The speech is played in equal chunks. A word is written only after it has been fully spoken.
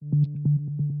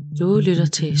Du lytter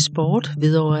til Sport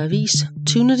Hvidovre Avis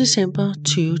 20. december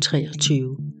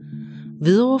 2023.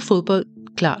 Hvidovre fodbold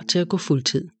klar til at gå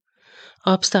fuldtid.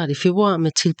 Opstart i februar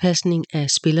med tilpasning af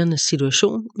spillernes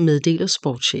situation, meddeler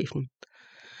sportschefen.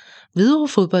 Hvidovre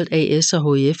Fodbold AS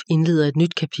og HIF indleder et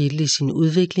nyt kapitel i sin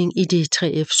udvikling, i det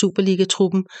 3F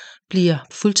Superliga-truppen bliver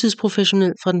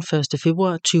fuldtidsprofessionel fra den 1.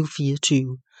 februar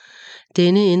 2024.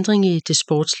 Denne ændring i det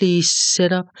sportslige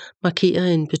setup markerer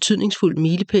en betydningsfuld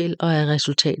milepæl og er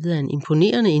resultatet af en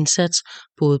imponerende indsats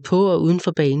både på og uden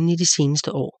for banen i de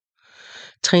seneste år.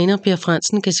 Træner Per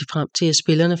Fransen kan se frem til, at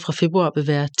spillerne fra februar vil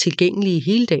være tilgængelige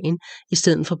hele dagen i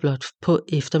stedet for blot på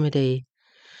eftermiddage.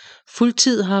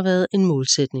 Fuldtid har været en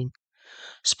målsætning.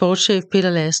 Sportschef Peter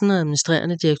Lassen og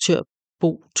administrerende direktør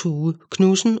Bo Tue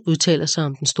Knudsen udtaler sig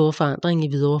om den store forandring i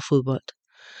Hvidovre Fodbold.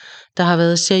 Der har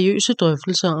været seriøse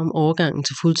drøftelser om overgangen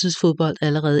til fuldtidsfodbold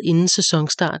allerede inden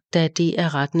sæsonstart, da det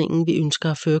er retningen, vi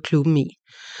ønsker at føre klubben i.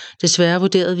 Desværre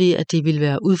vurderede vi, at det ville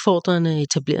være udfordrende at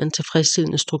etablere en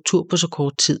tilfredsstillende struktur på så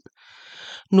kort tid.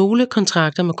 Nogle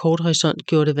kontrakter med kort horisont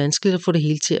gjorde det vanskeligt at få det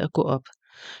hele til at gå op.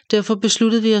 Derfor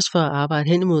besluttede vi os for at arbejde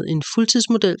hen imod en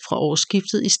fuldtidsmodel fra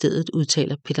årsskiftet i stedet,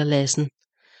 udtaler Peter Lassen.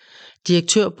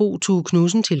 Direktør Bo Tue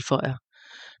Knudsen tilføjer: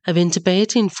 At vende tilbage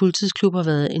til en fuldtidsklub har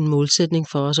været en målsætning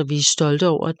for os, og vi er stolte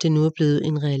over, at det nu er blevet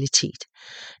en realitet.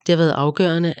 Det har været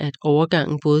afgørende, at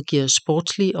overgangen både giver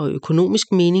sportslig og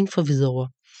økonomisk mening for Hvidovre.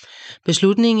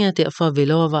 Beslutningen er derfor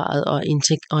velovervejet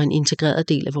og en integreret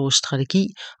del af vores strategi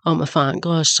om at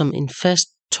forankre os som en fast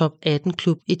top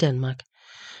 18-klub i Danmark.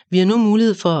 Vi har nu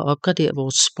mulighed for at opgradere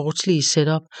vores sportslige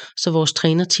setup, så vores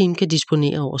trænerteam kan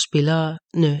disponere over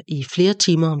spillerne i flere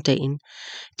timer om dagen.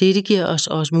 Dette giver os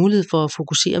også mulighed for at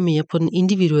fokusere mere på den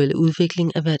individuelle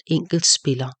udvikling af hvert enkelt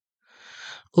spiller.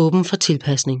 Åben for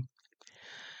tilpasning.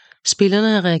 Spillerne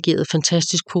har reageret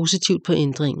fantastisk positivt på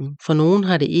ændringen. For nogen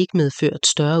har det ikke medført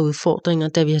større udfordringer,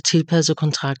 da vi har tilpasset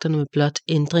kontrakterne med blot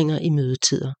ændringer i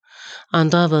mødetider.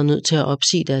 Andre har været nødt til at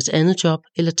opsige deres andet job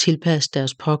eller tilpasse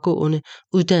deres pågående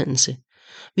uddannelse.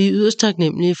 Vi er yderst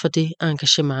taknemmelige for det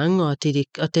engagement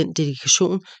og den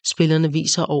dedikation, spillerne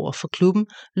viser over for klubben,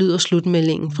 lyder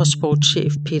slutmeldingen fra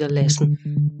sportschef Peter Lassen.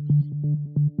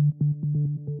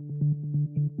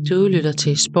 Du lytter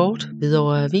til Sport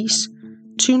Hvidovre Avis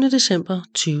 20. december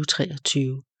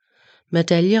 2023.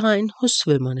 Medaljeregn hos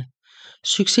svømmerne.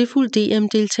 Succesfuld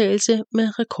DM-deltagelse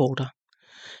med rekorder.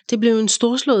 Det blev en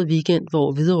storslået weekend,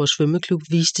 hvor Hvidovre Svømmeklub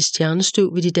viste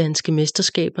stjernestøv ved de danske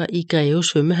mesterskaber i Greve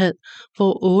Svømmehal,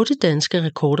 hvor 8 danske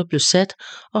rekorder blev sat,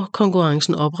 og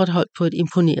konkurrencen opretholdt på et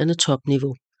imponerende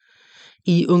topniveau.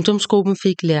 I ungdomsgruppen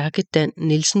fik Lærke Dan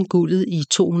Nielsen guldet i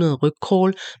 200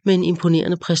 rygcrawl med en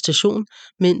imponerende præstation,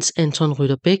 mens Anton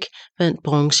Rytterbæk vandt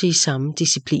bronze i samme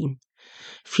disciplin.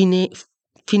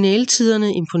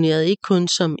 Finaletiderne imponerede ikke kun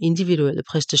som individuelle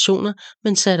præstationer,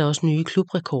 men satte også nye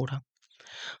klubrekorder.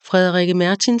 Frederikke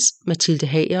Mertins, Mathilde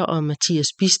Hager og Mathias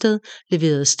Bisted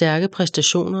leverede stærke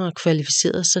præstationer og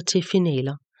kvalificerede sig til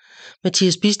finaler.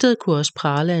 Mathias Bisted kunne også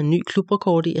prale af en ny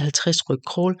klubrekord i 50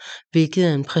 rygcrawl, hvilket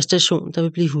er en præstation, der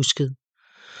vil blive husket.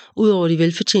 Udover de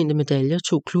velfortjente medaljer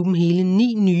tog klubben hele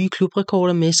 9 nye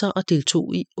klubrekorder med sig og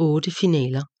deltog i 8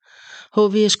 finaler.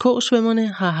 HVSK-svømmerne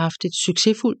har haft et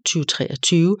succesfuldt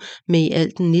 2023 med i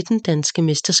alt 19 danske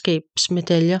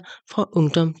mesterskabsmedaljer fra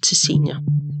ungdom til senior.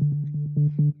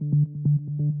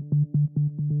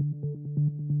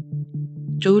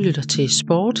 Du lytter til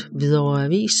Sport Hvidovre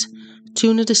Avis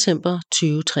 20. december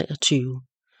 2023.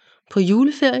 På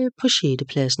juleferie på 6.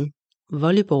 pladsen.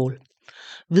 Volleyball.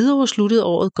 Hvidovre sluttede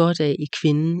året godt af i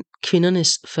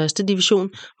kvindernes første division,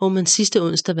 hvor man sidste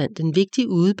onsdag vandt en vigtig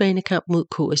udebanekamp mod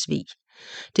KSV.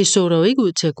 Det så dog ikke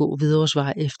ud til at gå Hvidovres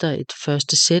vej efter et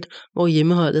første sæt, hvor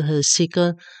hjemmeholdet havde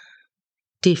sikret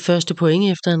det første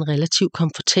point efter en relativt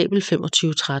komfortabel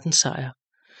 25-13 sejr.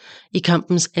 I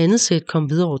kampens andet sæt kom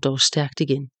Hvidovre dog stærkt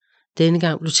igen. Denne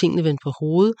gang blev tingene vendt på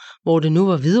hovedet, hvor det nu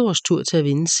var Hvidovres tur til at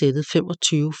vinde sættet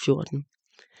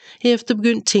 25-14. Herefter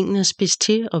begyndte tingene at spidse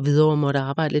til, og Hvidovre måtte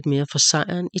arbejde lidt mere for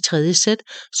sejren i tredje sæt,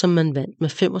 som man vandt med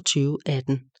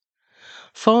 25-18.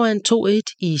 Foran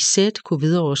 2-1 i sæt kunne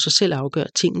Hvidovre så selv afgøre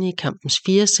tingene i kampens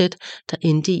 4. sæt, der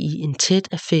endte i en tæt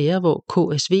affære, hvor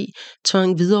KSV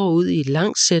tvang Hvidovre ud i et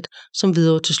langt sæt, som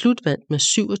Hvidovre til slut vandt med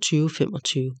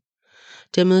 27-25.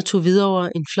 Dermed tog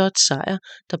Hvidovre en flot sejr,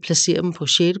 der placerer dem på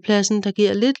 6. pladsen, der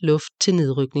giver lidt luft til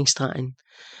nedrykningsstregen.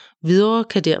 Hvidovre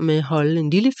kan dermed holde en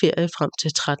lille ferie frem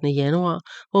til 13. januar,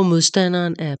 hvor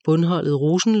modstanderen er bundholdet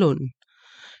Rosenlunden.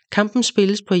 Kampen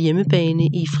spilles på hjemmebane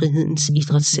i Frihedens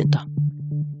Idrætscenter.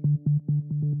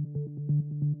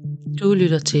 Du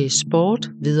lytter til Sport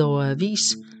Hvidovre Avis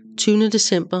 20.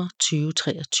 december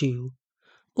 2023.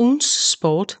 Ugens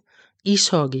sport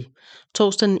Ishockey.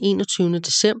 Torsdag den 21.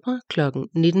 december kl.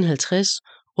 19.50.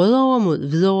 Rødovre mod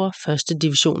Hvidovre 1.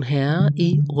 division herrer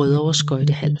i Rødovre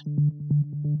Skøjtehal.